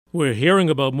We're hearing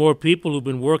about more people who've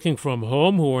been working from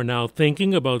home who are now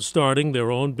thinking about starting their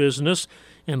own business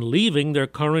and leaving their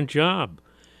current job.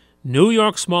 New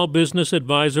York small business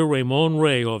advisor Ramon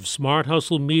Ray of Smart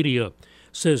Hustle Media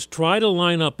says try to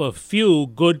line up a few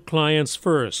good clients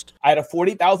first. I had a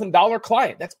 $40,000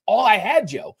 client. That's all I had,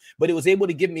 Joe. But it was able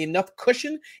to give me enough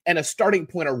cushion and a starting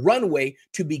point, a runway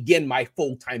to begin my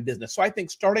full-time business. So I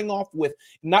think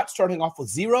not starting off with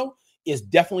zero is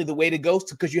definitely the way to go,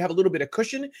 because you have a little bit of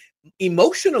cushion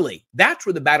emotionally. That's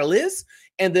where the battle is.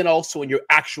 And then also in your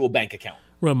actual bank account.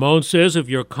 Ramon says if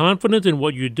you're confident in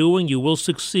what you're doing, you will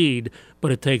succeed,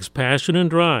 but it takes passion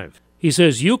and drive. He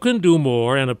says you can do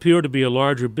more and appear to be a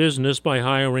larger business by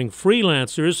hiring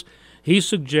freelancers. He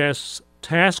suggests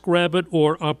TaskRabbit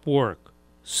or Upwork.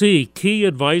 See key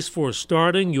advice for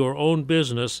starting your own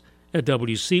business at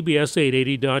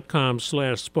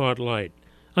WCBS880.com/spotlight.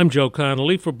 I'm Joe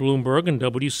Connolly for Bloomberg and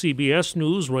WCBS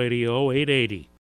News Radio 880.